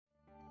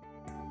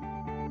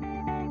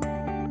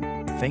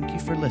Thank you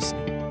for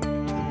listening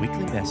to the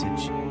weekly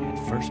message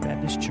at First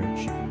Baptist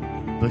Church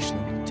in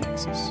Bushland,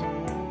 Texas.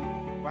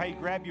 Well, hey,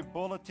 grab your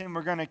bulletin.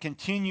 We're going to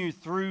continue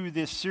through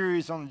this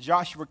series on the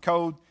Joshua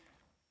Code.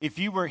 If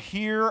you were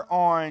here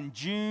on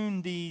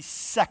June the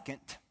 2nd,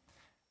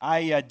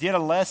 I did a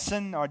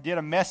lesson or did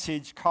a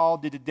message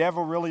called "Did the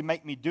Devil Really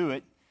Make Me Do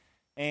It?"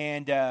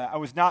 And I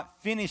was not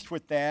finished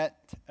with that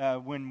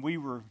when we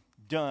were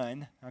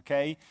done,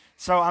 okay?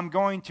 So I'm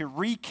going to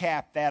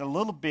recap that a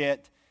little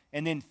bit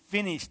and then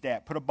finish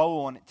that, put a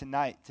bow on it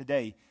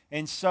today.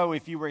 And so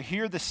if you were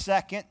here the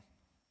 2nd,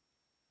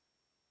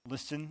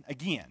 listen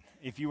again.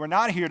 If you were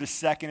not here the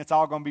 2nd, it's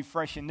all going to be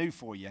fresh and new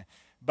for you.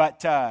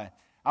 But I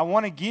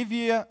want to give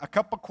you a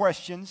couple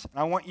questions. And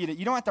I want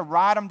you don't have to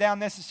write them down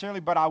necessarily,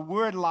 but I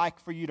would like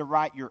for you to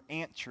write your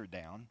answer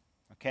down,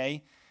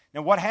 okay?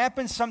 Now, what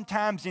happens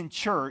sometimes in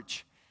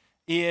church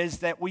is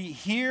that we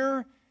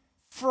hear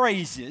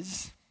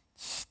phrases,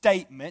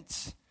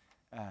 statements,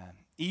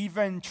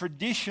 even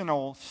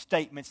traditional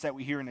statements that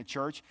we hear in the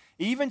church,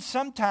 even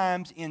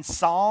sometimes in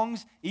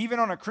songs, even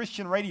on a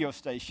Christian radio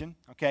station,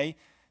 okay,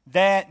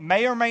 that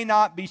may or may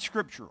not be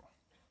scriptural,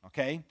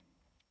 okay?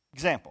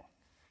 Example,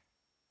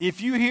 if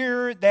you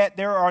hear that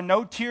there are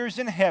no tears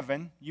in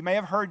heaven, you may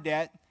have heard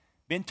that,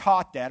 been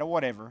taught that or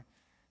whatever,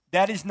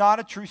 that is not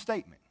a true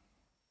statement,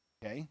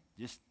 okay?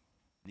 Just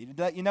needed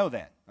to let you know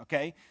that,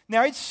 okay?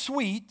 Now, it's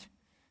sweet,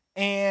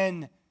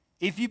 and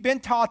if you've been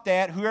taught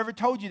that, whoever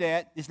told you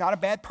that is not a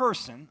bad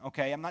person,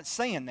 okay? I'm not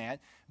saying that,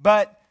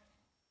 but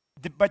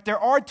there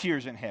are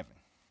tears in heaven,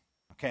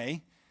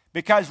 okay?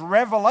 Because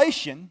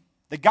Revelation,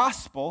 the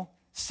gospel,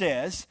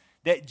 says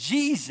that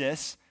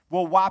Jesus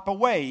will wipe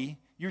away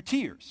your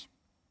tears.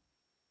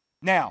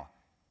 Now,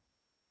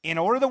 in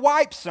order to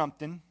wipe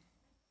something,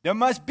 there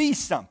must be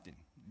something.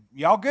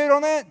 Y'all good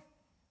on that?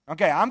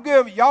 Okay, I'm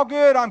good. Y'all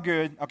good? I'm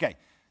good. Okay.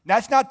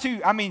 That's not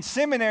too,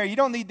 seminary, you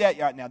don't need that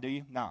right now, do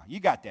you? No, you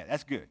got that.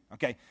 That's good.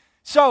 Okay.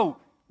 So,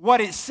 what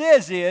it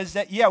says is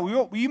that,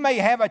 you may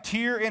have a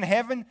tear in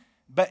heaven,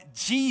 but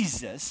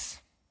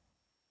Jesus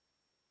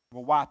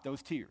will wipe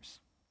those tears.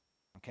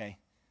 Okay.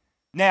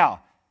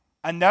 Now,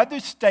 another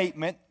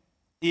statement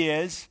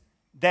is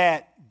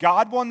that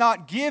God will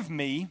not give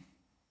me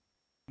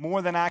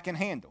more than I can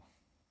handle.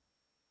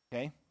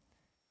 Okay.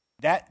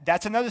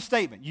 That's another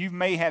statement. You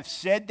may have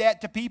said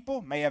that to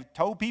people, may have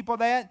told people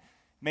that,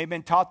 may have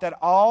been taught that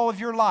all of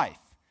your life,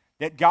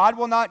 that God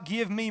will not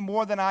give me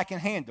more than I can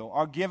handle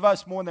or give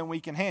us more than we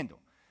can handle.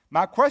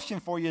 My question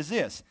for you is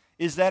this: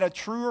 is that a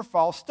true or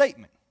false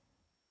statement?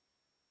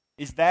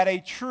 Is that a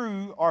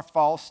true or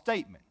false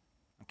statement?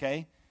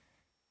 Okay?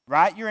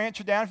 Write your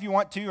answer down if you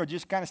want to, or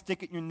just kind of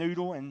stick it in your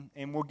noodle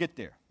and we'll get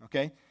there.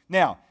 Okay?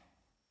 Now,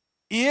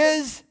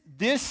 is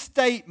this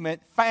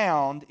statement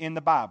found in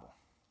the Bible?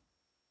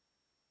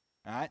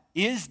 All right?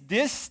 Is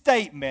this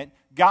statement,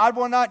 God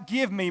will not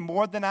give me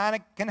more than I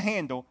can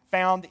handle,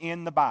 found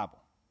in the Bible?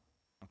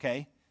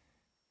 Okay?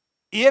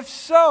 If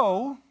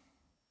so,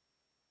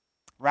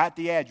 write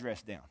the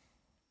address down.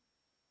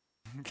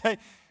 Okay?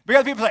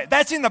 Because people say,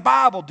 that's in the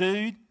Bible,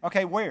 dude.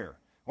 Okay, where?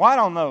 Well, I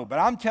don't know, but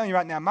I'm telling you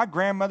right now, my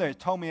grandmother has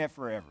told me that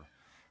forever.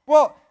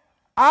 Well,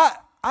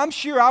 I'm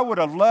sure I would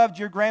have loved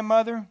your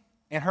grandmother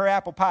and her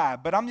apple pie,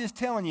 but I'm just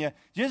telling you,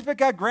 just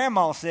because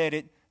grandma said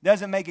it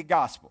doesn't make it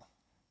gospel.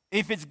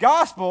 If it's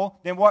gospel,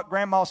 then what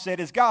grandma said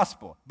is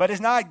gospel. But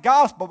it's not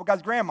gospel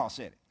because grandma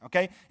said it,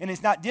 okay? And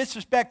it's not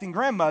disrespecting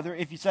grandmother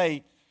if you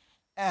say,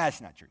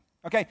 that's not true.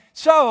 Okay,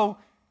 so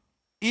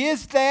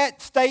is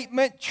that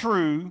statement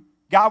true?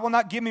 God will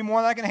not give me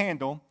more than I can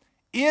handle.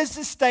 Is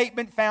the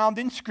statement found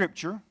in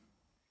Scripture?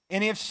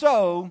 And if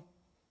so,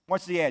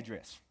 what's the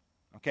address?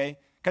 Okay,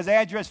 because the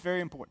address is very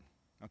important,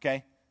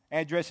 okay?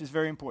 Address is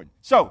very important.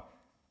 So,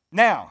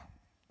 now,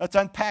 let's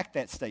unpack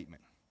that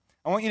statement.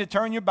 I want you to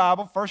turn your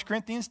Bible, 1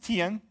 Corinthians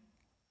 10,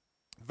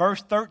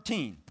 verse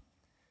 13.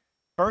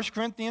 1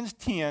 Corinthians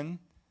 10,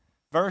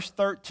 verse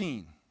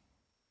 13.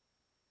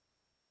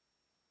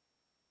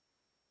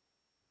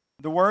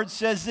 The word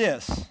says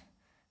this: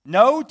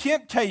 no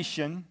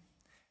temptation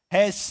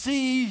has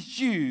seized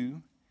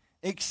you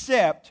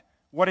except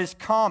what is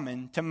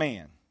common to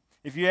man.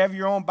 If you have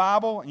your own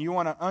Bible and you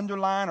want to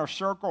underline or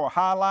circle or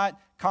highlight,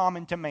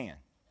 common to man.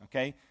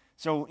 Okay?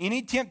 So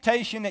any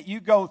temptation that you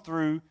go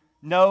through,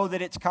 know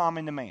that it's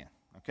common to man,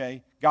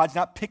 okay? God's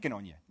not picking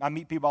on you. I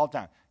meet people all the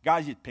time.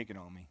 God's just picking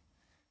on me.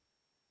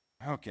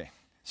 Okay,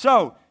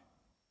 so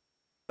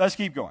let's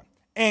keep going.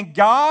 And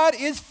God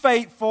is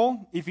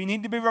faithful. If you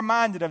need to be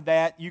reminded of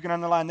that, you can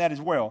underline that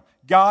as well.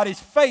 God is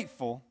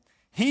faithful.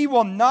 He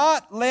will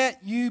not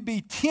let you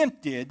be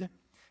tempted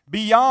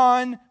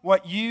beyond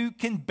what you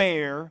can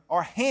bear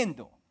or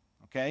handle,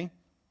 okay?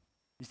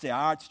 You say,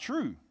 it's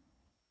true.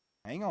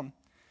 Hang on.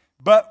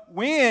 But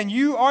when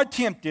you are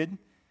tempted,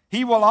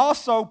 He will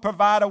also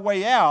provide a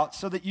way out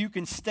so that you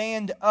can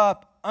stand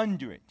up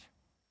under it.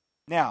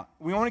 Now,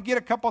 we want to get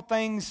a couple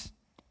things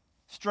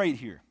straight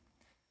here.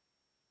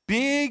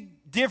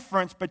 Big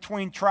difference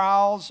between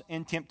trials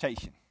and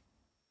temptation.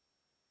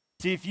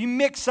 See, if you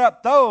mix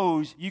up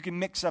those, you can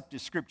mix up the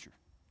Scripture.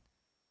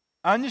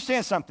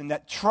 understand something,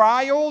 that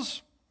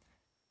trials,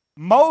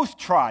 most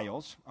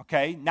trials,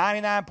 okay,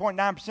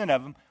 99.9%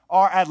 of them,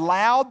 are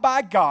allowed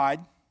by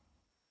God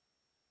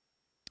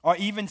or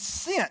even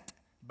sent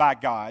by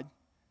God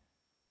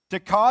to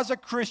cause a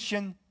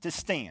Christian to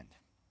stand,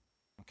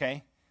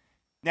 okay?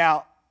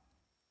 Now,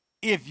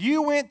 if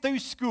you went through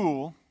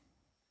school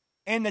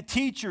and the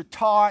teacher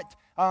taught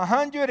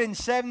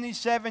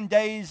 177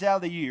 days out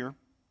of the year,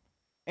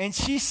 and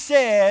she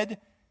said,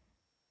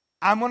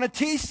 I'm going to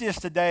teach this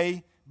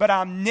today, but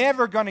I'm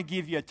never going to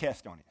give you a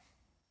test on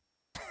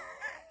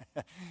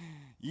it.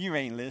 You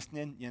ain't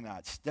listening. You're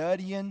not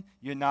studying.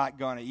 You're not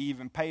going to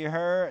even pay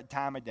her a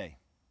time of day.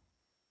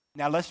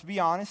 Now, let's be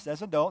honest,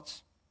 as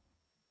adults,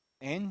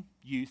 and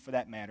youth for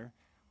that matter,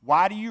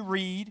 why do you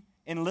read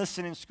and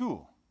listen in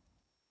school?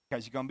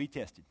 Because you're going to be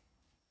tested.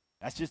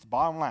 That's just the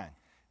bottom line.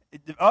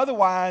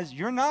 Otherwise,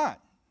 you're not.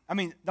 I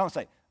mean, don't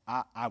say,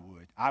 I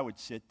would. I would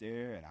sit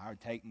there and I would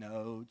take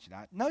notes.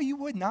 No, you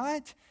would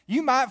not.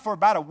 You might for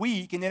about a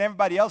week, and then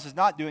everybody else is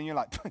not doing. You're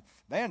like,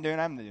 they aren't doing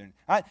it, I'm doing it.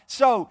 All right?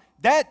 So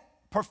that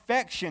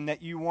perfection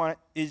that you want,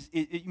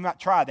 you might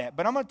try that.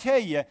 But I'm going to tell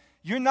you,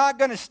 you're not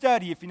going to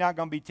study if you're not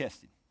going to be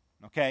tested.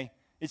 Okay?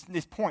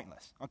 It's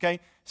pointless. Okay?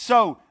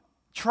 So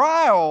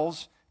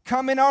trials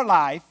come in our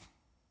life,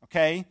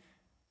 okay,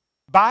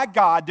 by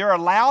God. They're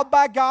allowed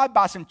by God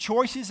by some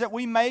choices that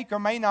we make or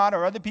may not,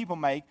 or other people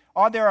make,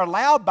 or they're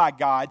allowed by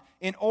God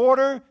in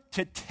order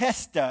to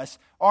test us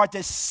or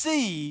to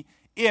see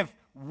if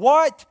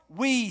what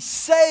we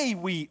say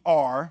we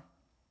are,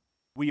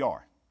 we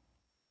are.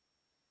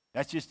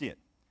 That's just it.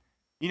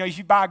 You know, if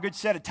you buy a good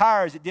set of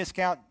tires at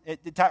discount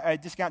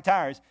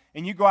tires,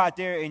 and you go out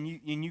there and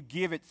you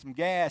give it some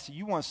gas, and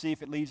you want to see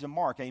if it leaves a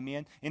mark,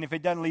 amen? And if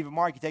it doesn't leave a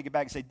mark, you take it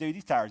back and say, dude,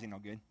 these tires ain't no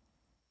good.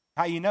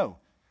 How you know?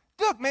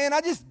 Look, man,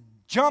 I just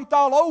jumped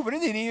all over it.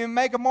 It didn't even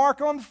make a mark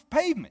on the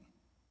pavement.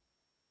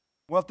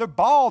 Well, if they're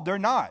bald, they're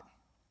not.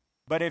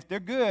 But if they're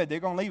good, they're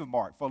going to leave a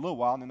mark for a little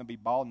while, and then they'll be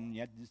bald, and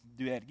you have to just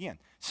do that again.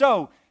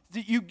 So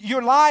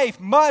your life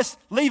must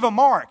leave a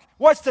mark.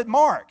 What's the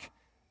mark?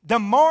 The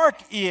mark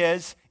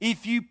is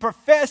if you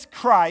profess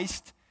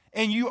Christ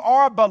and you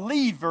are a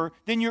believer,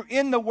 then you're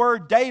in the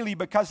Word daily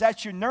because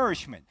that's your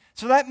nourishment.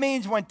 So that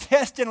means when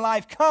tests in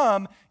life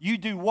come, you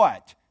do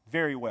what?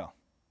 Very well.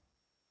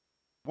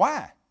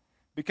 Why?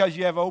 Because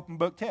you have an open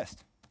book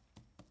test.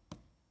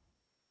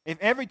 If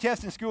every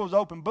test in school was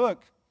open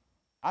book,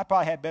 I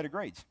probably had better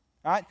grades.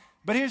 All right?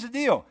 But here's the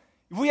deal.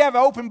 If we have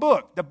an open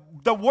book,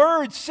 the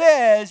Word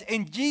says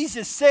and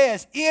Jesus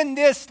says, in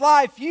this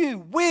life you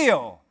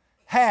will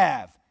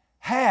have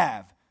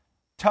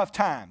tough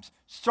times,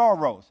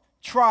 sorrows,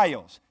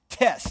 trials,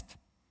 tests.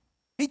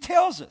 He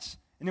tells us.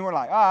 And then we're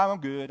like, I'm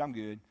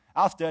good.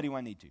 I'll study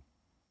when I need to.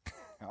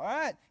 All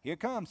right, here it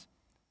comes.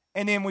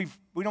 And then we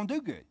don't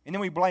do good. And then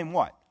we blame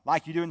what?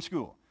 Like you do in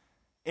school.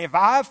 If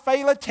I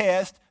fail a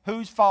test,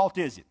 whose fault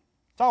is it?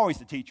 It's always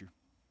the teacher.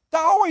 It's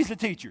always the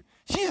teacher.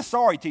 She's a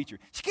sorry teacher.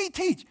 She can't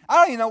teach. I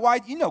don't even know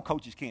why. You know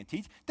coaches can't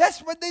teach. That's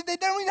what they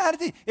don't even know how to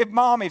teach.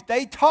 If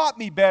they taught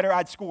me better,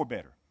 I'd score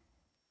better.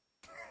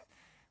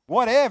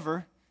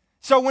 Whatever.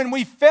 So when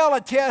we fail a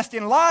test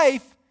in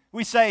life,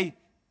 we say,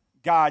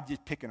 God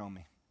just picking on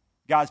me.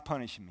 God's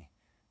punishing me.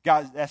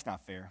 God, that's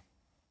not fair.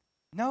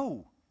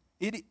 No.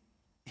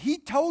 He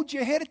told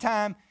you ahead of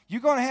time,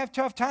 you're going to have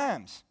tough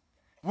times.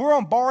 We're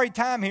on borrowed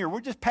time here.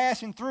 We're just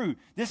passing through.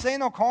 This ain't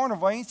no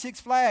carnival. Ain't Six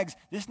Flags.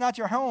 This is not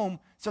your home,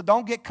 so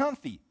don't get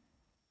comfy.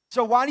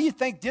 So why do you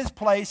think this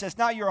place that's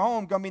not your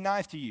home going to be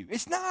nice to you?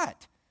 It's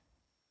not.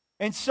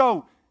 And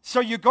so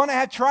you're going to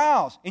have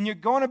trials, and you're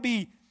going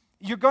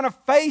to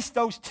face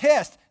those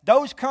tests.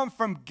 Those come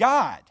from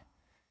God.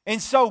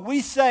 And so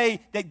we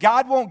say that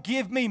God won't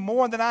give me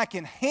more than I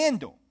can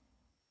handle.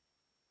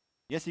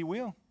 Yes, He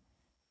will.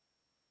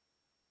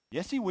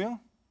 Yes, He will.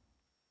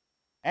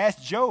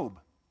 Ask Job.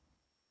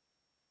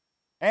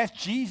 Ask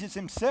Jesus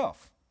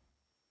Himself.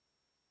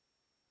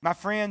 My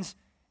friends,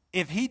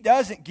 if He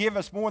doesn't give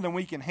us more than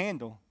we can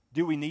handle,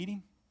 do we need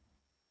Him?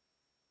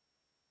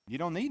 You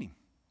don't need Him.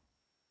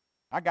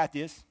 I got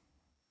this.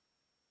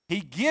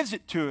 He gives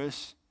it to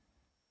us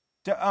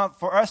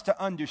for us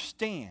to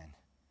understand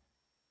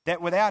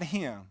that without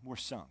Him, we're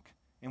sunk,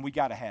 and we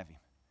got to have Him.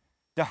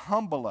 To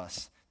humble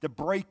us, to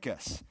break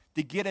us,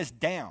 to get us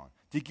down,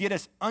 to get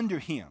us under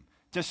Him,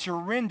 to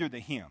surrender to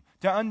Him,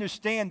 to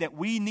understand that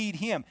we need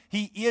Him.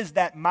 He is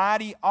that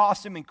mighty,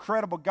 awesome,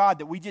 incredible God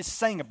that we just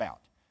sang about,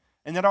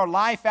 and that our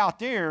life out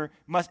there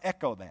must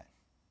echo that.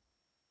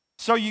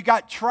 So you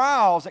got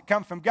trials that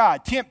come from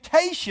God.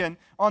 Temptation,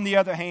 on the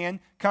other hand,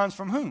 comes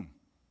from whom?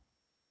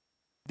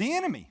 The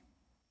enemy.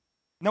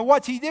 Now,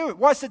 what's he doing?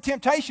 What's the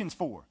temptations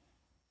for?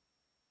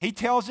 He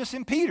tells us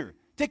in Peter,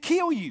 to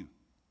kill you,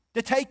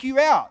 to take you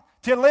out,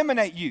 to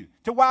eliminate you,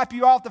 to wipe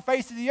you off the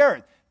face of the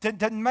earth,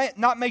 to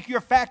not make you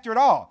a factor at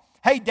all.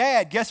 Hey,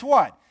 Dad, guess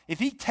what? If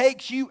he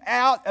takes you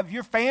out of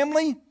your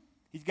family,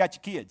 he's got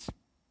your kids.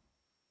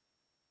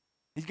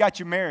 He's got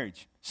your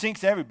marriage.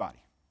 Sinks everybody.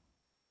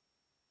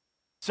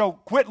 So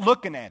quit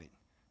looking at it.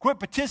 Quit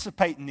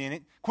participating in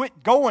it.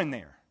 Quit going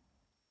there.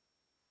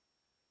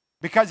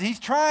 Because he's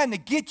trying to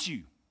get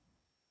you.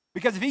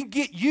 Because if he can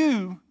get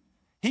you,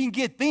 he can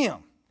get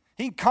them.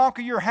 He can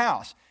conquer your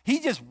house.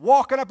 He's just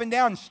walking up and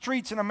down the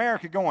streets in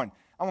America going,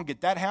 I'm going to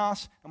get that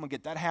house, I'm going to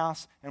get that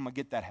house, and I'm going to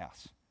get that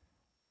house.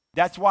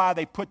 That's why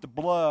they put the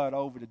blood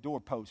over the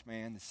doorpost,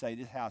 man, to say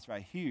this house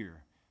right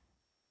here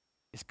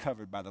is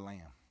covered by the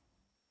Lamb.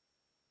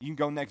 You can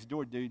go next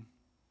door, dude,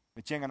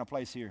 but you ain't got no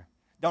place here.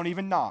 Don't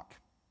even knock,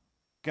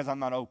 because I'm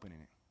not opening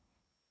it.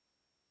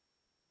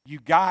 You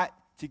got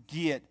to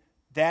get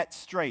that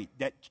straight.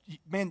 That,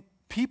 man,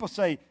 people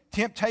say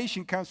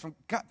temptation comes from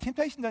God.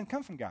 Temptation doesn't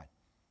come from God.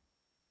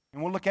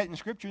 And we'll look at it in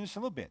Scripture in just a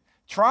little bit.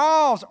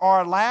 Trials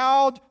are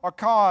allowed or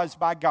caused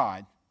by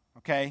God,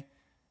 okay?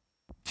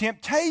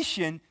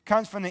 Temptation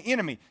comes from the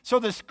enemy. So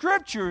the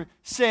Scripture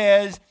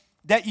says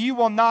that you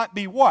will not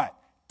be what?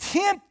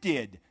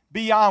 Tempted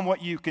beyond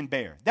what you can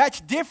bear.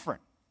 That's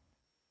different.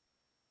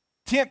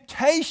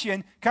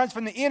 Temptation comes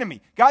from the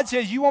enemy. God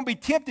says you won't be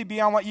tempted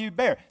beyond what you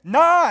bear.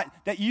 Not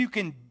that you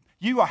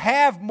will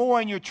have more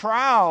in your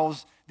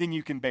trials than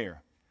you can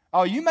bear.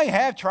 Oh, you may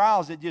have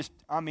trials that just,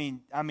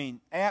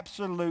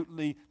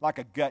 absolutely like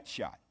a gut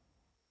shot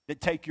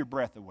that take your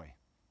breath away.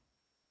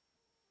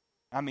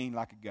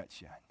 Like a gut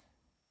shot.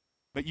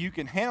 But you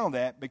can handle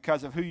that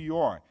because of who you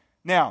are.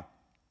 Now,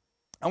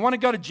 I want to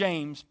go to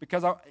James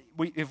because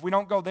if we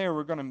don't go there,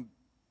 we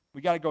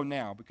got to go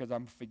now because I'm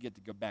going to forget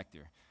to go back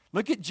there.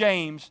 Look at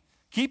James.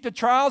 Keep the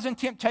trials and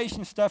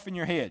temptation stuff in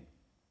your head.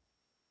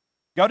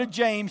 Go to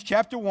James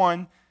chapter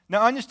 1.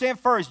 Now understand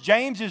first,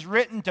 James is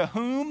written to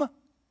whom?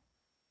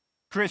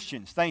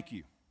 Christians. Thank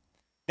you.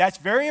 That's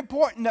very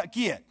important to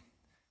get.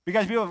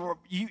 Because people,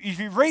 if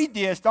you read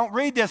this, don't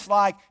read this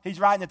like he's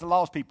writing it to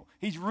lost people.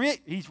 He's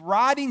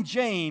writing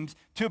James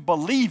to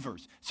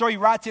believers. So he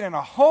writes it in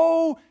a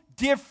whole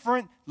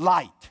different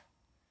light.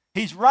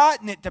 He's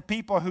writing it to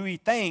people who he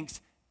thinks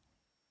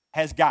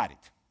has got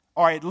it.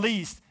 Or at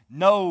least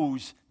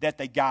knows that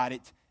they got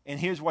it. And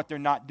here's what they're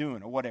not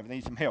doing or whatever. They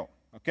need some help.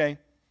 Okay?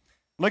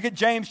 Look at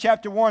James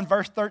chapter 1,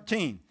 verse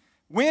 13.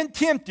 When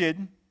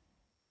tempted,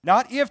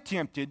 not if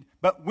tempted,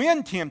 but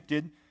when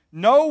tempted,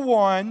 no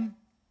one,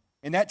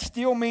 and that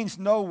still means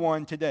no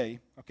one today,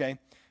 okay?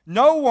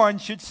 No one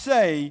should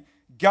say,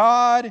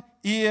 God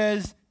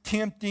is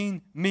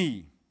tempting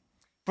me.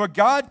 For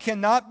God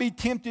cannot be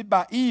tempted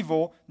by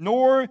evil,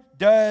 nor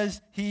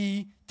does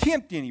he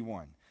tempt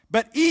anyone.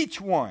 But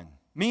each one,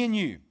 me and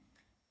you,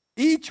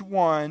 each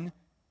one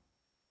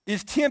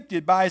is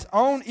tempted by his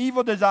own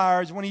evil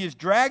desires when he is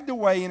dragged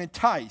away and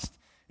enticed.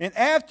 And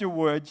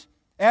afterwards,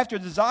 after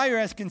desire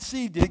has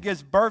conceived, it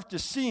gives birth to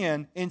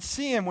sin, and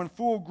sin, when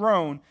full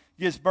grown,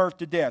 gives birth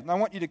to death. And I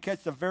want you to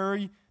catch the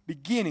very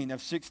beginning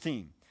of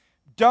 16.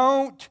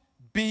 Don't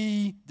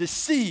be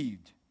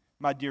deceived,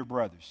 my dear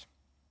brothers.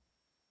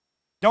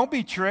 Don't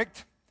be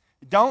tricked.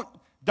 Don't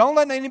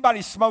let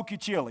anybody smoke your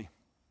chili.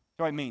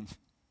 That's what it means.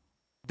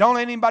 Don't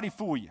let anybody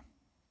fool you.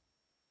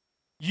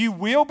 You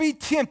will be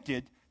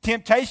tempted.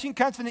 Temptation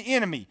comes from the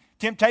enemy.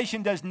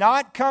 Temptation does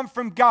not come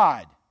from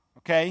God,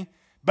 okay?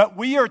 But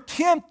we are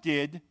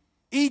tempted,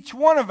 each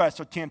one of us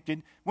are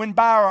tempted, when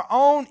by our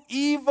own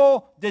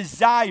evil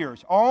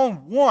desires, our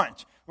own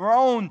wants, our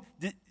own,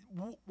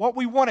 what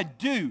we want to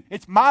do.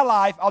 It's my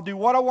life. I'll do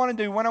what I want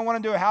to do, when I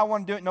want to do it, how I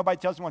want to do it. Nobody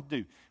tells me what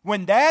to do.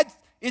 When that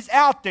is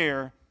out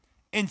there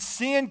and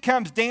sin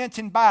comes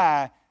dancing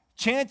by,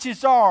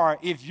 chances are,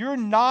 if you're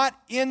not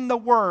in the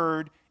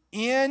Word,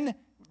 in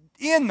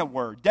the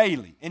Word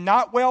daily and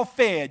not well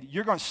fed,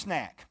 you're going to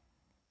snack.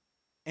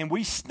 And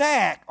we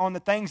snack on the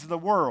things of the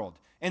world.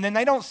 And then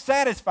they don't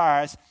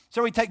satisfy us,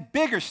 so we take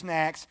bigger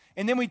snacks,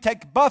 and then we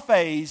take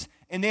buffets,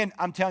 and then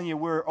I'm telling you,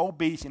 we're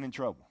obese and in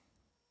trouble.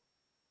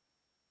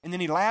 And then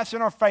he laughs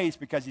in our face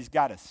because he's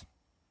got us.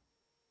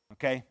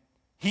 Okay?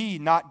 He,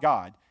 not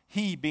God.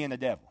 He being the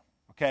devil.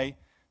 Okay?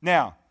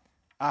 Now,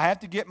 I have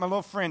to get my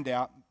little friend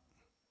out.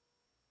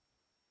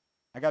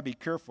 I got to be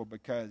careful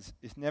because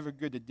it's never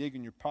good to dig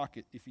in your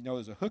pocket if you know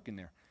there's a hook in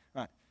there.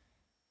 All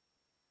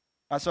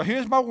right. So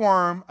here's my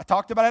worm. I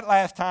talked about it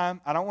last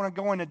time. I don't want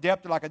to go into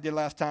depth like I did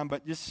last time,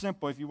 but just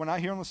simple. If you were not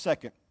here in a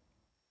second,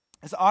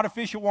 it's an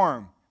artificial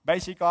worm.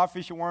 Basically,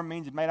 artificial worm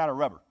means it's made out of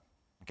rubber.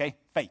 Okay?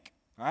 Fake.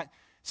 All right?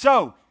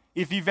 So,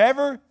 if you've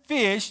ever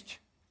fished,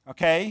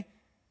 okay,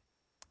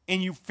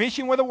 and you're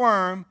fishing with a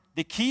worm,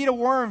 the key to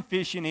worm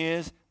fishing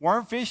is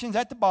worm fishing's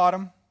at the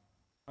bottom.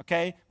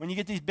 Okay, when you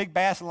get these big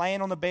bass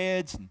laying on the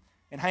beds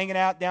and hanging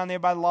out down there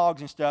by the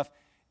logs and stuff,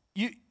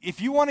 if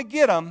you want to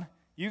get them,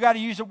 you got to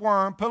use a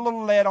worm, put a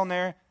little lead on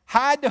there,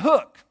 hide the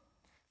hook.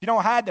 If you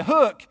don't hide the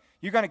hook,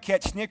 you're going to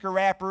catch Snicker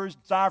wrappers,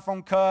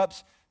 styrofoam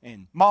cups,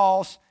 and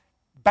moss.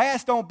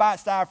 Bass don't bite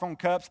styrofoam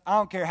cups. I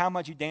don't care how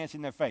much you dance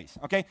in their face.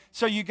 Okay,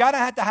 so you got to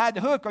have to hide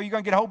the hook, or you're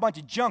going to get a whole bunch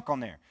of junk on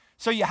there.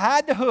 So you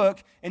hide the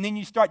hook, and then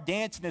you start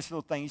dancing this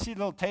little thing. You see the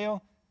little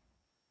tail?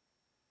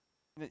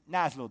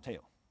 Nice little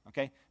tail.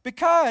 Okay?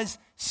 Because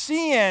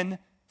sin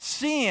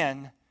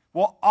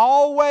will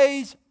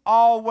always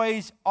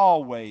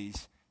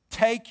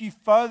take you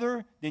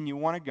further than you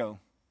want to go.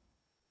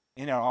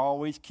 And it'll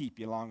always keep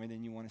you longer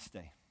than you want to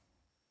stay.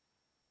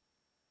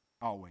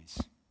 Always.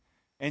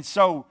 And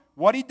so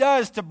what he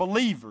does to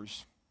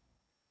believers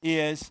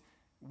is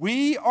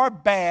we are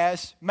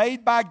bass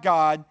made by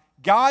God.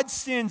 God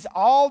sends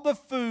all the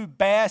food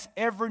bass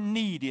ever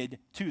needed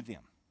to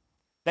them.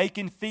 They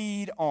can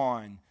feed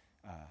on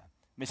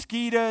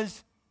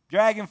mosquitoes,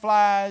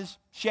 dragonflies,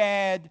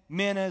 shad,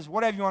 minnows,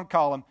 whatever you want to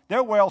call them.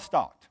 They're well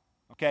stocked,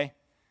 okay?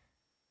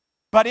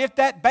 But if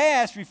that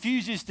bass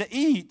refuses to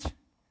eat,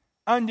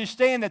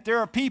 understand that there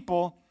are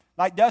people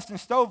like Dustin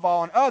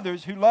Stovall and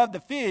others who love the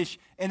fish,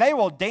 and they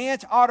will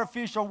dance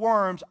artificial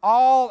worms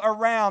all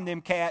around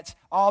them cats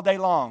all day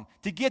long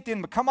to get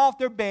them to come off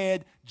their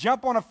bed,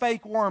 jump on a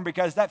fake worm,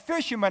 because that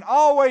fisherman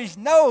always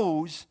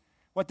knows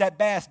what that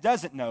bass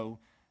doesn't know,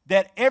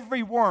 that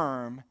every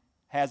worm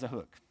has a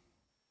hook.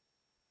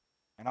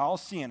 And all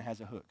sin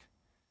has a hook.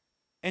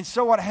 And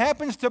so what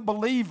happens to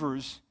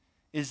believers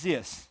is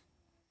this.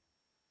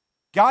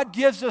 God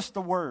gives us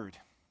the word.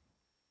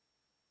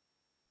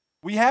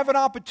 We have an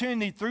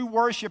opportunity through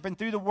worship and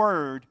through the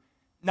word,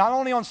 not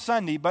only on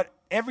Sunday, but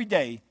every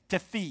day, to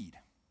feed.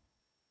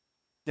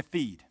 To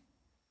feed.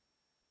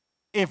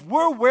 If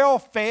we're well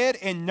fed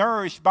and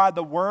nourished by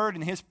the word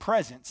and his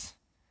presence,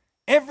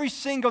 every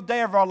single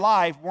day of our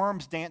life,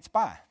 worms dance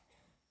by.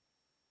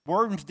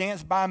 Worms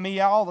dance by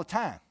me all the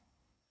time.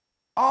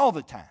 All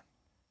the time.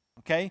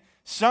 Okay?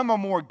 Some are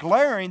more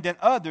glaring than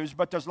others,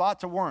 but there's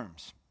lots of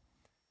worms.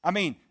 I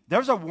mean,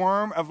 there's a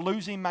worm of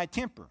losing my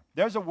temper.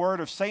 There's a word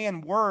of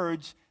saying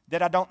words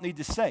that I don't need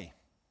to say.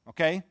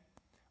 Okay?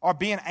 Or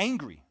being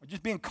angry, or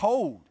just being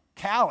cold,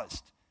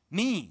 calloused,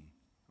 mean.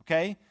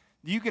 Okay?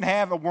 You can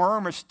have a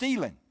worm of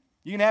stealing.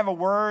 You can have a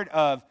word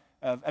of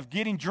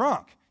getting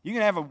drunk. You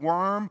can have a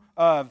worm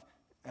of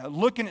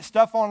looking at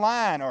stuff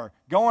online or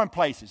going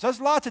places.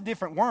 There's lots of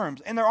different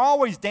worms, and they're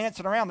always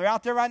dancing around. They're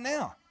out there right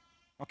now,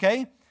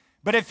 okay?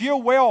 But if you're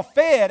well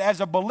fed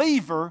as a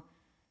believer,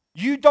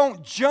 you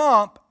don't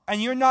jump,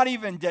 and you're not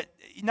even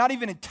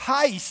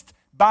enticed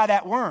by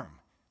that worm.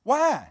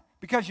 Why?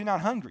 Because you're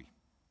not hungry.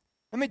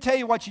 Let me tell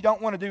you what you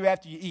don't want to do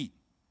after you eat.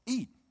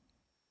 Eat.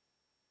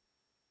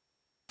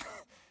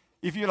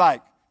 If you're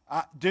like,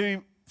 as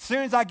soon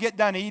as I get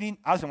done eating,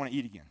 I just want to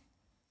eat again.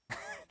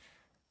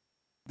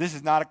 This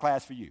is not a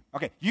class for you.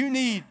 Okay, you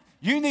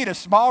need a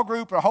small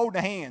group or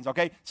holding hands,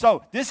 okay?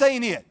 So this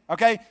ain't it,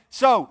 okay?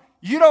 So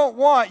you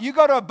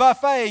go to a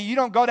buffet, you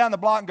don't go down the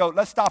block and go,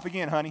 let's stop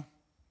again, honey.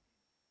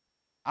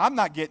 I'm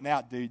not getting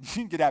out, dude. You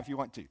can get out if you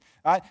want to,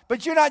 all right?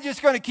 But you're not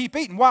just going to keep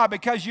eating. Why?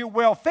 Because you're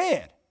well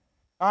fed,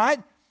 all right?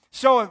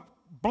 So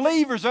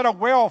believers that are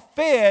well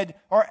fed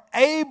are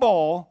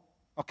able,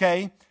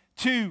 okay,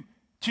 to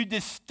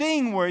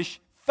distinguish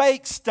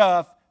fake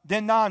stuff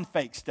than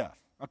non-fake stuff,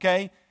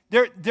 okay?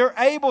 They're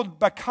able,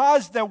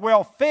 because they're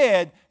well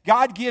fed,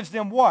 God gives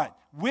them what?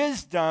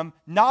 Wisdom,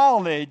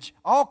 knowledge,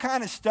 all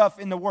kind of stuff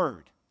in the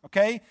Word.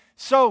 Okay?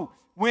 So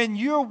when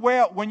you're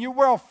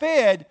well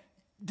fed,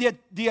 the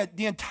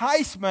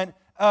enticement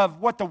of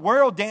what the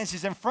world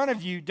dances in front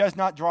of you does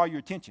not draw your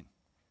attention.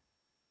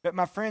 But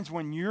my friends,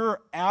 when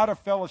you're out of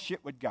fellowship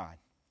with God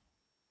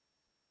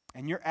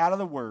and you're out of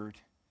the Word,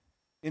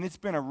 and it's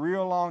been a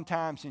real long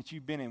time since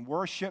you've been in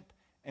worship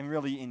and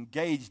really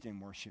engaged in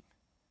worship,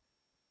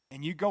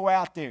 and you go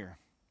out there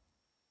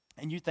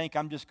and you think,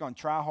 I'm just going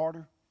to try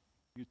harder,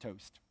 you're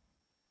toast.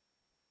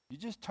 You're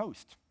just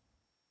toast.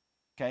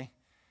 Okay?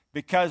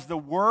 Because the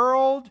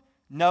world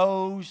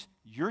knows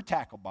your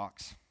tackle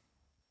box,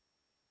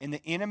 and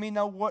the enemy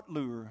know what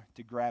lure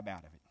to grab out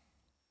of it.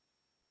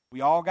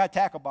 We all got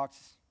tackle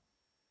boxes.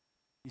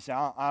 You say,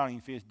 I don't even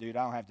fish, dude.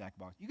 I don't have a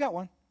tackle box. You got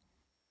one.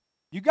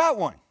 You got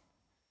one.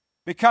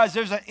 Because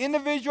there's an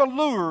individual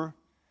lure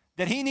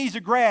that he needs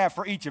to grab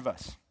for each of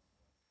us.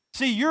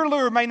 See, your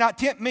lure may not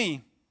tempt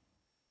me,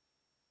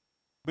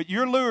 but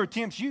your lure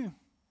tempts you.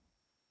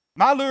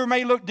 My lure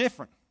may look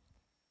different,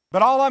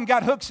 but all of them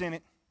got hooks in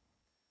it,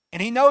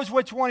 and he knows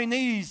which one he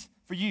needs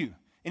for you,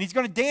 and he's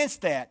going to dance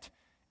that.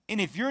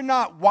 And if you're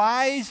not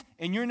wise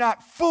and you're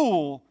not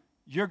full,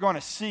 you're going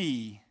to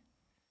see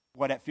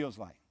what that feels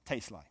like,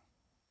 tastes like.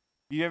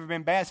 You ever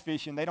been bass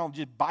fishing? They don't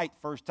just bite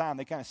first time.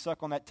 They kind of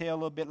suck on that tail a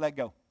little bit, let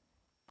go.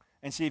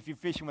 And see, if you're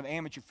fishing with an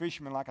amateur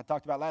fisherman, like I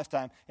talked about last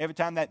time, every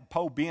time that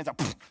pole bends,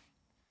 and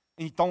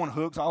you're throwing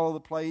hooks all over the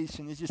place,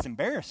 and it's just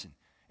embarrassing.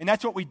 And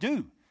that's what we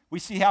do. We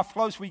see how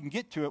close we can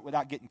get to it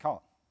without getting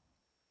caught.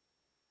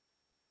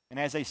 And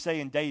as they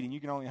say in dating, you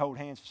can only hold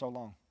hands for so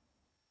long.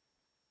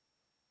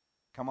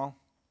 Come on.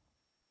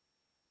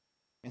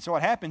 And so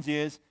what happens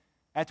is,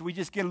 after we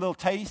just get a little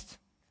taste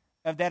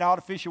of that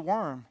artificial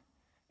worm,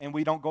 and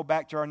we don't go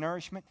back to our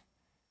nourishment,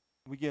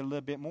 we get a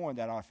little bit more of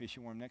that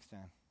artificial worm next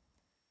time.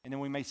 And then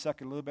we may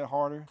suck it a little bit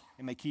harder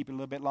and may keep it a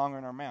little bit longer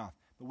in our mouth.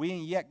 But we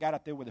ain't yet got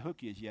up there where the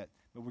hook is yet,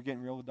 but we're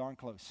getting real darn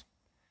close.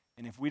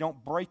 And if we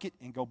don't break it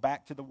and go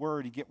back to the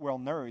Word and get well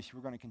nourished,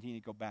 we're going to continue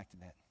to go back to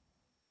that.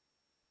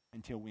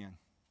 Until when?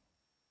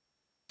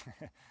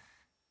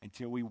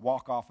 Until we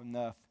walk off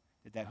enough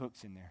that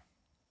hook's in there.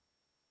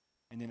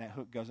 And then that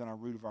hook goes on our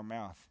root of our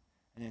mouth.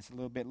 And then it's a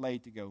little bit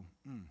late to go,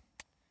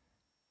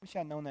 wish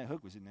I'd known that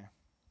hook was in there.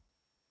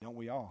 Don't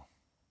we all?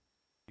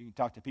 You can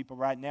talk to people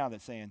right now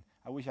that's saying,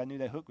 I wish I knew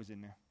that hook was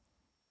in there.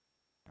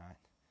 All right.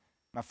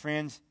 My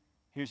friends,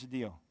 here's the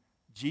deal.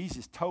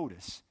 Jesus told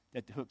us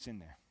that the hook's in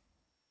there.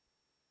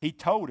 He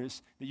told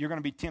us that you're going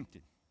to be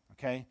tempted,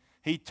 okay?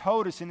 He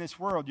told us in this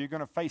world you're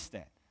going to face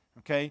that,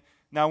 okay?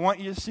 Now, I want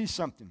you to see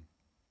something.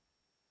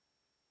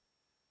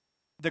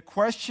 The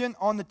question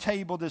on the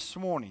table this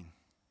morning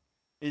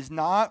is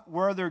not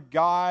whether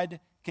God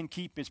can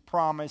keep his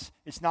promise.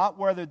 It's not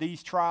whether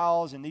these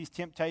trials and these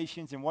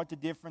temptations and what the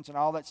difference and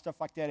all that stuff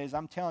like that is.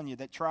 I'm telling you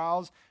that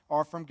trials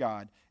are from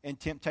God and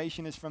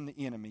temptation is from the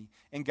enemy.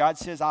 And God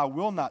says, I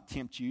will not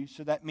tempt you,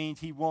 so that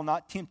means he will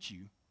not tempt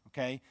you,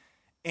 okay?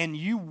 And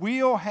you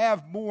will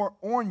have more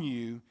on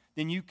you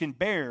than you can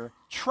bear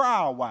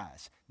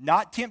trial-wise,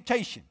 not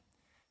temptation.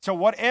 So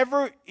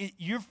whatever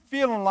you're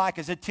feeling like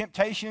is a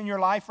temptation in your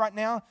life right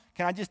now,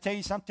 can I just tell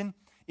you something?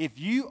 If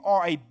you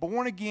are a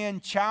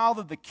born-again child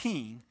of the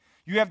King,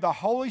 you have the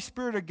Holy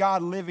Spirit of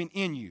God living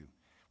in you.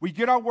 We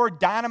get our word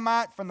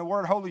dynamite from the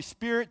word Holy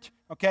Spirit,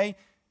 okay?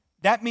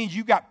 That means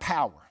you got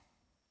power.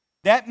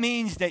 That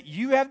means that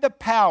you have the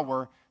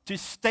power to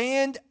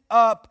stand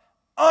up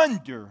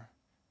under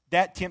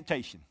that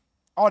temptation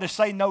or to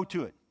say no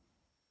to it.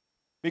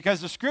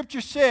 Because the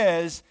scripture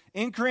says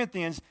in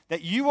Corinthians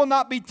that you will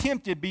not be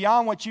tempted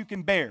beyond what you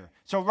can bear.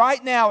 So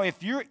right now,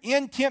 if you're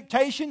in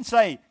temptation,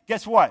 say,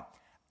 guess what?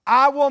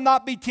 I will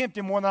not be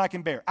tempted more than I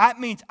can bear. That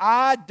means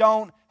I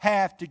don't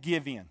have to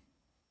give in.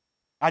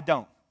 I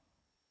don't.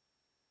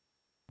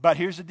 But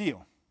here's the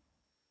deal.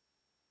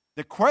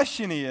 The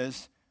question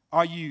is,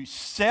 are you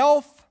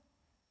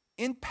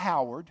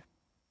self-empowered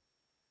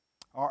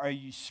or are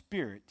you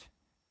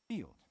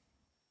spirit-filled?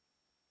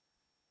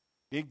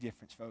 Big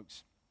difference,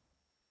 folks.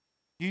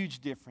 Huge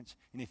difference.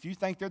 And if you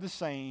think they're the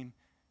same,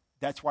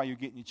 that's why you're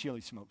getting your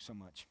chili smoked so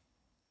much.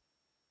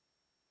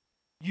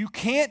 You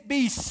can't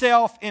be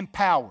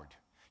self-empowered.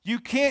 You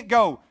can't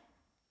go,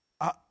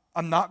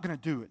 I'm not going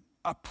to do it.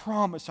 I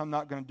promise I'm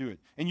not going to do it.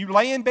 And you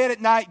lay in bed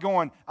at night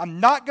going, I'm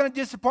not going to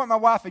disappoint my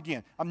wife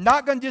again. I'm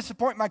not going to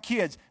disappoint my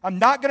kids. I'm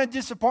not going to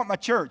disappoint my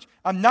church.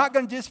 I'm not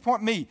going to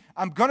disappoint me.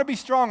 I'm going to be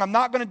strong. I'm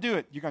not going to do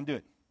it. You're going to do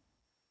it.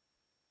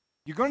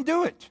 You're going to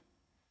do it.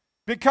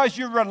 Because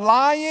you're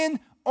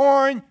relying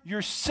on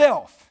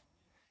yourself.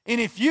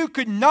 And if you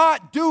could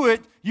not do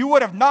it, you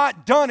would have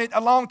not done it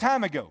a long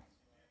time ago.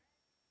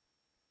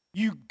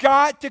 You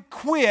got to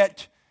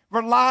quit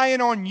relying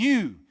on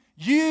you.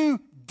 You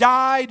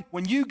died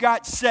when you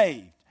got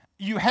saved.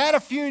 You had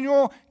a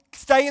funeral,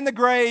 stay in the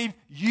grave,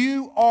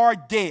 you are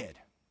dead.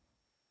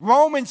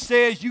 Romans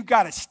says you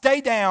got to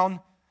stay down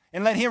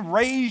and let him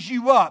raise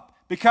you up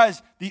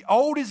because the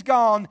old is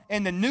gone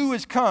and the new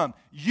has come.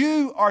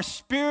 You are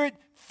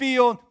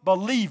spirit-filled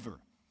believer.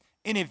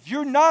 And if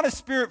you're not a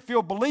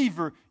spirit-filled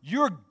believer,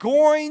 you're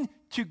going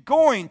to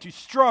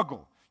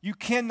struggle. You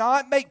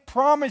cannot make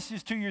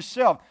promises to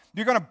yourself.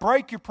 You're going to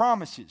break your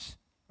promises,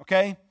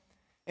 okay?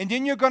 And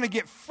then you're going to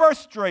get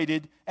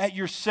frustrated at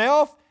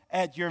yourself,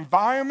 at your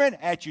environment,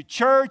 at your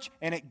church,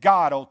 and at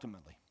God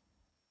ultimately.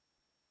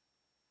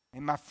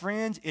 And my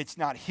friends, it's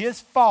not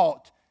his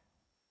fault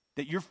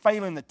that you're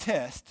failing the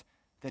test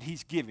that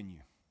he's given you.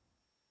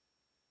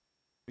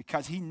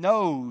 Because he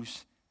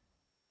knows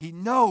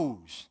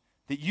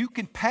that you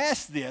can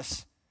pass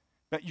this,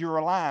 but you're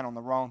relying on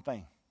the wrong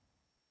thing.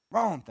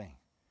 Wrong thing.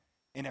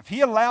 And if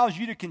he allows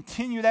you to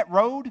continue that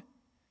road,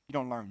 you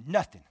don't learn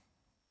nothing.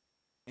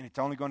 And it's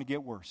only going to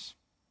get worse.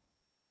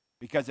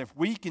 Because if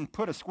we can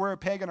put a square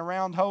peg in a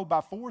round hole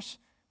by force,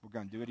 we're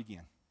going to do it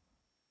again.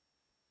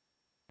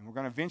 And we're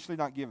going to eventually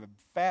not give a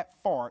fat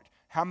fart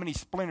how many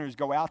splinters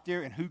go out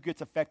there and who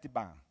gets affected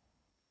by them.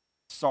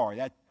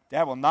 Sorry,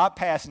 that will not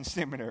pass in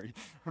seminary,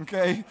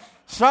 okay?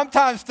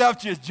 Sometimes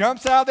stuff just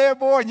jumps out there,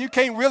 boy, and you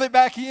can't reel it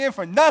back in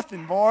for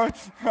nothing, boy,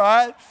 all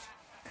right?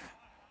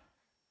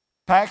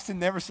 Paxton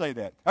never say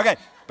that. Okay,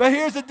 but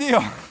here's the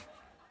deal.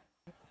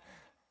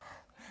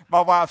 My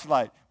wife's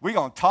like, we're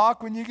going to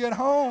talk when you get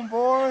home,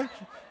 boy.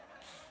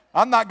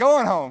 I'm not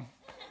going home.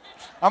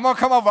 I'm going to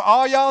come over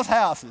all y'all's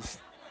houses,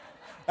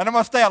 and I'm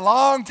going to stay a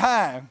long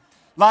time,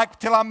 like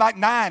till I'm like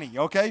 90,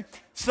 okay?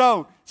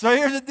 So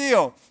here's the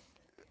deal.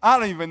 I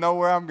don't even know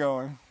where I'm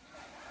going.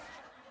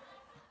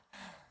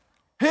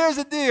 Here's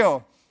the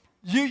deal.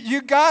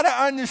 You got to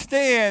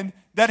understand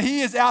that he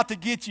is out to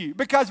get you.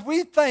 Because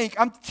we think,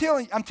 I'm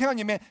telling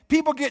you, man,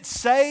 people get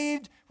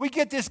saved. We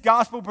get this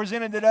gospel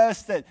presented to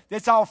us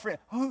that's all free.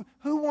 Who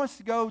wants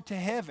to go to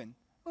heaven?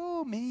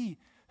 Oh, me.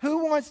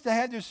 Who wants to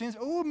have their sins?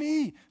 Oh,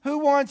 me. Who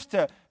wants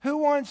to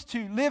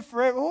live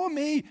forever? Oh,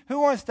 me. Who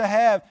wants to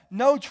have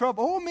no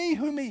trouble? Oh, me.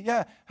 Who, me?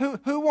 Yeah.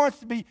 Who wants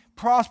to be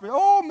prosperous?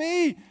 Oh,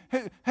 me.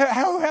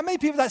 How many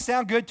people does that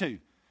sound good to?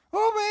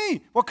 Oh,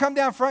 me. Well, come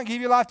down front and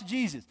give your life to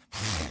Jesus.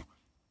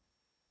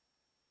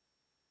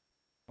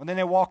 Well, then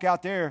they walk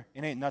out there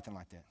and ain't nothing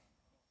like that.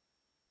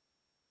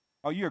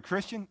 Oh, you're a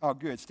Christian? Oh,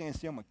 good. Stand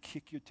still. I'm going to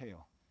kick your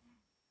tail.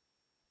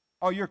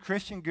 Oh, you're a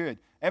Christian? Good.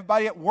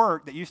 Everybody at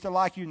work that used to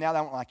like you, now they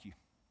don't like you.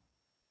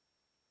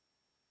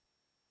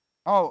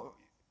 Oh,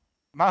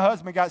 my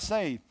husband got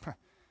saved.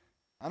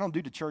 I don't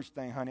do the church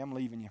thing, honey. I'm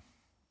leaving you.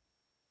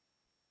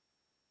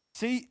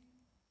 See,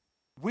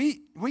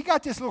 we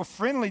got this little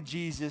friendly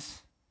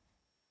Jesus,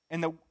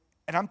 and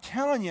I'm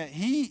telling you,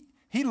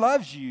 he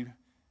loves you,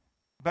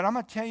 but I'm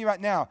going to tell you right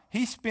now,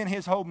 he spent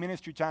his whole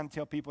ministry trying to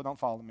tell people, don't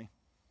follow me.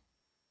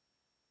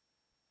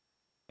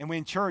 And we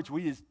in church,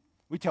 we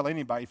tell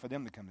anybody for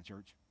them to come to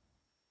church.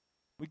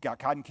 We got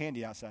cotton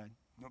candy outside.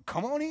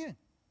 Come on in.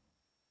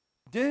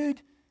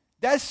 Dude,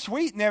 that's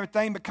sweet and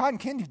everything, but cotton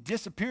candy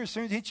disappears as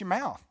soon as it hits your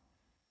mouth.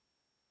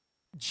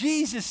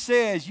 Jesus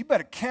says you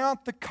better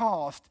count the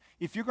cost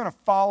if you're going to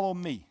follow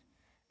me.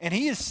 And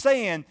he is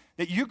saying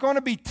that you're going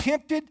to be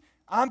tempted.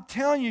 I'm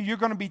telling you, you're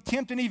going to be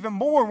tempted even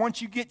more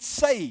once you get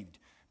saved.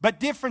 But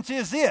difference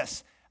is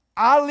this.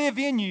 I live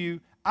in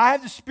you. I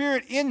have the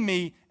Spirit in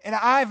me, and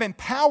I've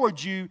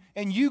empowered you,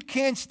 and you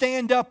can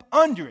stand up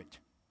under it.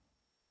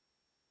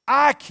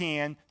 I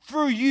can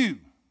through you.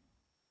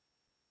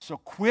 So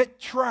quit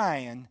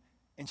trying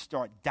and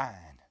start dying.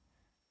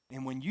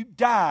 And when you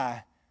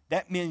die,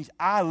 that means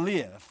I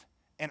live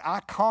and I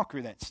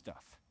conquer that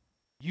stuff.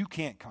 You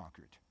can't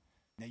conquer it.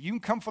 Now, you can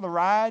come for the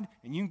ride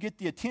and you can get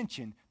the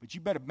attention, but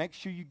you better make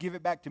sure you give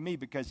it back to me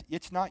because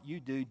it's not you,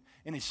 dude.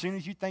 And as soon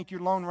as you think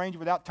you're Lone Ranger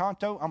without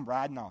Tonto, I'm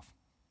riding off.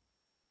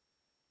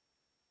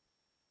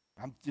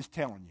 I'm just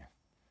telling you.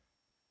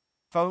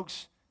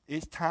 Folks,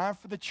 it's time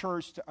for the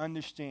church to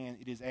understand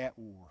it is at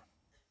war.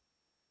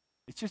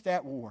 It's just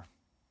at war.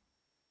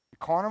 The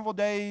carnival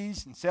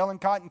days and selling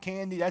cotton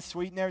candy, that's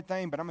sweet and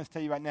everything, but I'm going to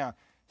tell you right now,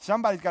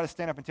 somebody's got to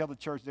stand up and tell the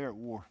church they're at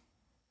war.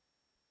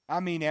 I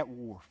mean at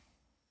war.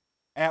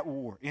 At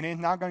war. And it's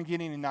not going to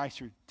get any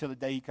nicer till the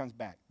day he comes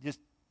back. It's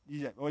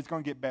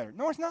going to get better.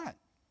 No, it's not.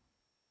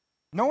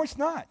 No, it's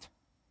not.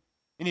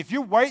 And if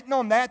you're waiting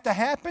on that to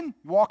happen,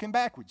 you're walking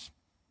backwards.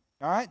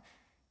 All right?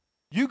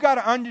 You got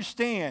to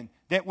understand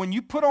that when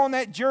you put on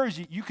that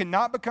jersey, you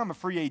cannot become a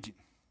free agent.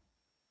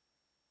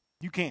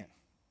 You can't.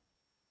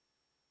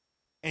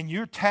 And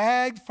you're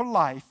tagged for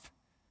life,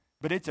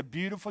 but it's a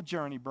beautiful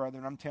journey, brother,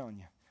 and I'm telling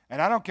you.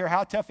 And I don't care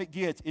how tough it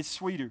gets, it's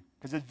sweeter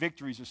because the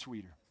victories are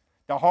sweeter.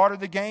 The harder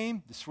the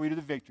game, the sweeter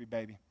the victory,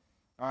 baby.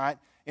 All right?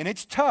 And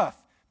it's tough,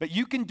 but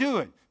you can do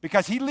it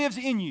because he lives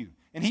in you,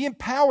 and he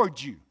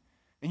empowered you.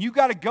 And you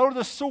got to go to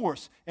the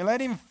source and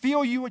let him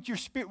fill you with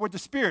the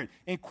Spirit,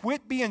 and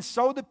quit being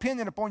so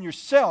dependent upon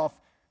yourself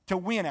to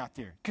win out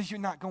there because you're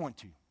not going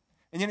to.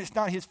 And then it's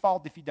not his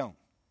fault if you don't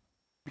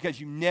because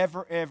you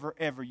never, ever,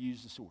 ever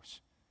use the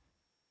source.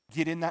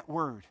 Get in that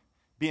word.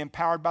 Be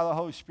empowered by the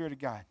Holy Spirit of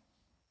God,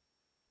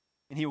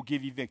 and he will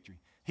give you victory.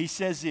 He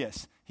says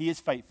this. He is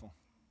faithful.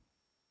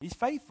 He's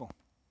faithful.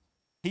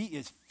 He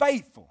is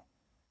faithful.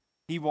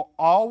 He will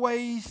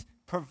always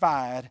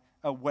provide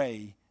a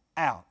way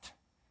out.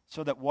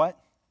 So that what?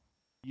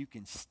 You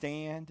can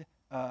stand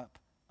up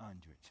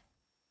under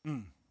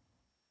it.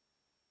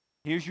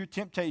 Here's your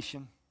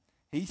temptation.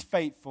 He's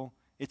faithful.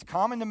 It's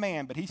common to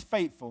man, but he's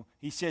faithful.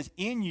 He says,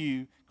 in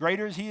you,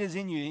 greater as he is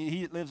in you,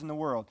 he that lives in the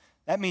world.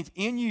 That means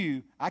in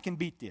you, I can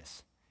beat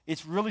this.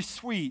 It's really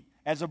sweet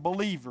as a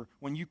believer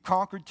when you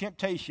conquered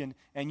temptation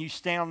and you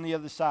stand on the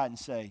other side and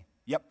say,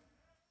 yep,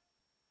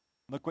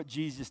 look what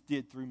Jesus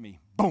did through me.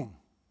 Boom.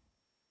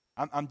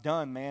 I'm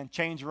done, man.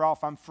 Chains are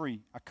off. I'm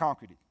free. I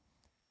conquered it.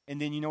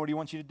 And then you know what he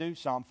wants you to do?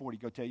 Psalm 40,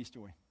 go tell your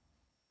story.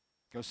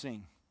 Go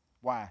sing.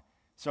 Why?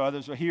 So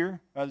others will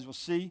hear, others will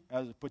see,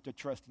 others will put their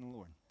trust in the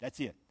Lord. That's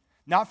it.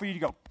 Not for you to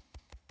go,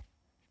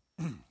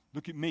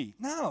 look at me.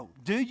 No,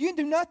 dude, you didn't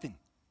do nothing.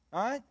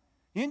 All right?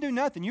 You didn't do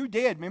nothing. You're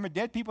dead. Remember,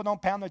 dead people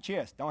don't pound their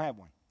chest. Don't have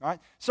one. All right?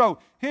 So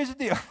here's the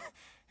deal.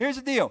 Here's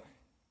the deal.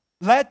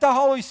 Let the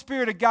Holy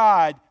Spirit of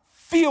God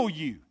fill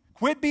you.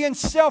 Quit being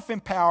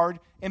self-empowered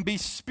and be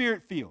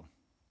Spirit-filled.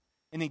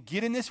 And then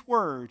get in this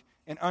word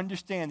and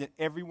understand that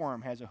every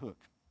worm has a hook.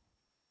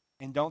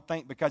 And don't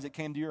think because it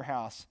came to your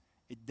house,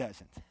 it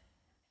doesn't.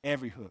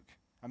 Every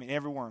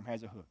worm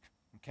has a hook.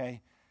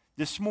 Okay?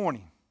 This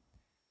morning,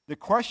 the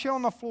question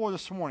on the floor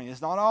this morning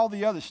is not all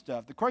the other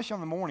stuff. The question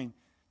on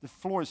the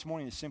floor this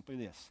morning is simply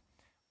this.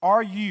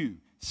 Are you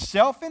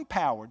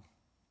self-empowered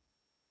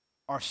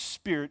or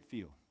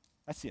Spirit-filled?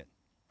 That's it.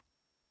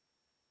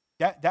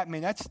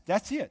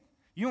 That's it.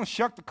 You don't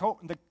shuck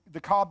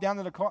the cob down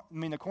to the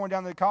corn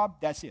down to the cob.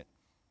 That's it.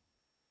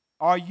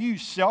 Are you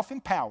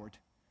self-empowered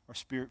or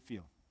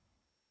Spirit-filled?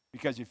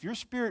 Because if you're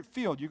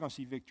Spirit-filled, you're going to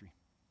see victory.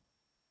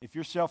 If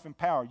you're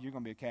self-empowered, you're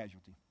going to be a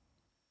casualty.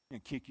 You're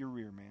going to kick your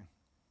rear, man.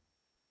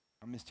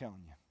 I'm just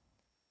telling you.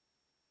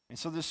 And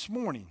so this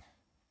morning,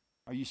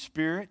 are you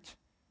Spirit-filled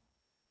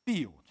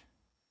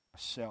or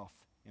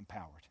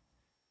self-empowered?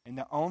 And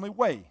the only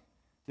way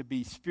to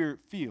be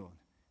Spirit-filled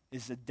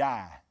is to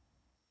die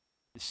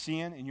to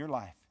sin in your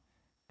life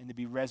and to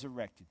be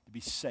resurrected, to be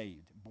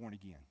saved, born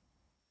again.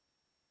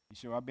 You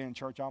say, well, I've been in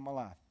church all my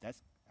life.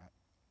 That's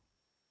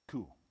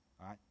cool.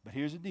 All right? But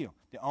here's the deal.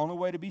 The only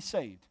way to be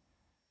saved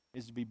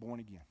is to be born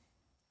again.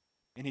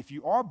 And if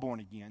you are born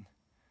again,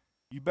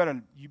 you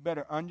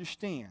better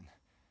understand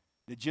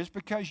that just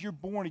because you're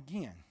born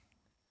again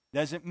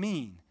doesn't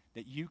mean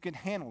that you can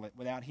handle it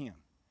without him.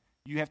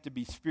 You have to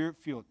be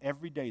Spirit-filled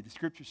every day. The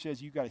Scripture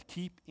says you got to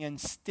keep in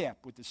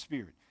step with the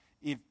Spirit.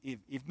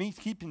 if means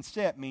keeping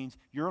step means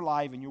you're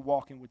alive and you're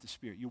walking with the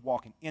Spirit. You're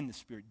walking in the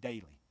Spirit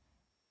daily.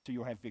 So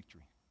you'll have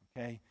victory.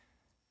 Okay?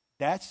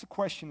 That's the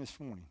question this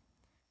morning.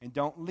 And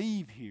don't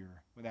leave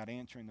here without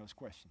answering those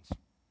questions.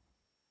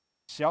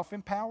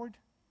 Self-empowered,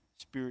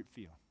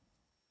 Spirit-filled.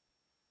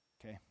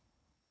 Okay?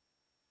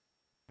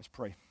 Let's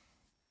pray.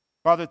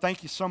 Father,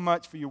 thank you so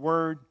much for your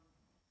word.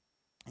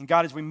 And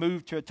God, as we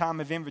move to a time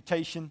of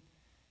invitation,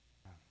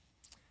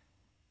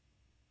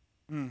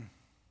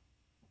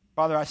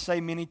 Father, I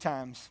say many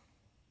times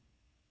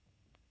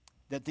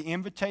that the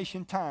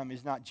invitation time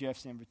is not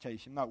Jeff's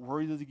invitation. I'm not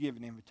worthy to give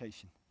an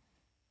invitation.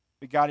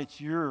 But God,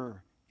 it's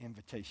your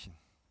invitation.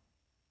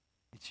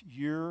 It's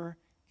your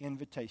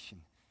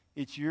invitation.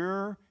 It's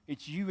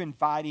you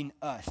inviting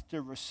us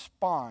to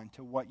respond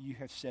to what you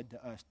have said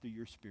to us through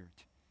your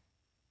Spirit.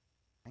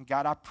 And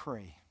God, I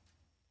pray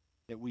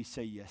that we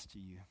say yes to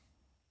you.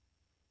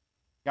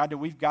 God, that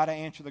we've got to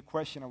answer the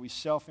question, are we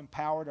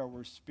self-empowered or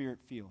we're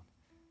Spirit-filled?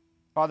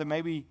 Father,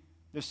 maybe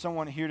there's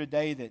someone here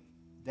today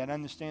that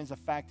understands the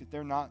fact that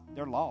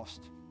they're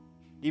lost.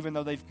 Even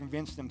though they've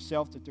convinced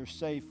themselves that they're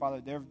saved,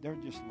 Father, they're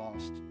just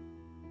lost.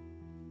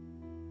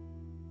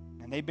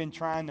 And they've been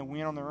trying to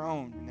win on their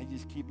own, and they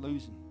just keep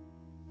losing.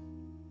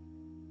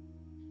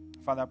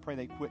 Father, I pray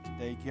they quit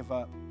today, give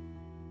up,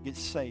 get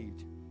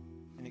saved,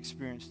 and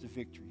experience the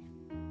victory.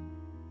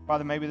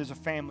 Father, maybe there's a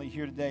family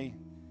here today,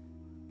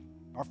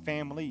 or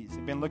families,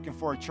 have been looking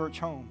for a church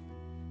home.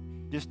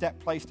 Just that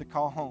place to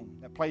call home.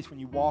 That place when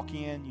you walk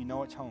in, you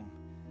know it's home.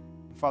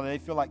 And Father, they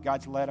feel like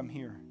God's led them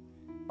here.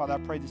 Father, I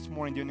pray this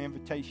morning, do an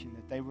invitation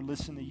that they would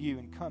listen to you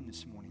and come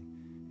this morning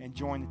and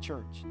join the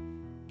church.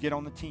 Get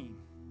on the team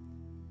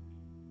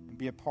and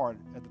be a part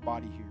of the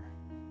body here.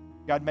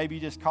 God, maybe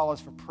you just call us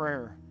for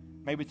prayer,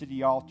 maybe to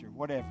the altar,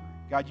 whatever.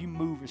 God, you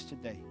move us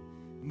today.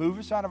 Move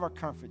us out of our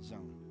comfort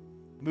zone.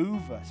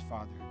 Move us,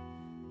 Father,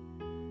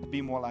 to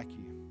be more like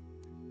you.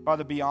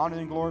 Father, be honored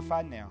and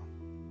glorified now.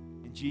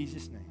 In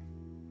Jesus' name.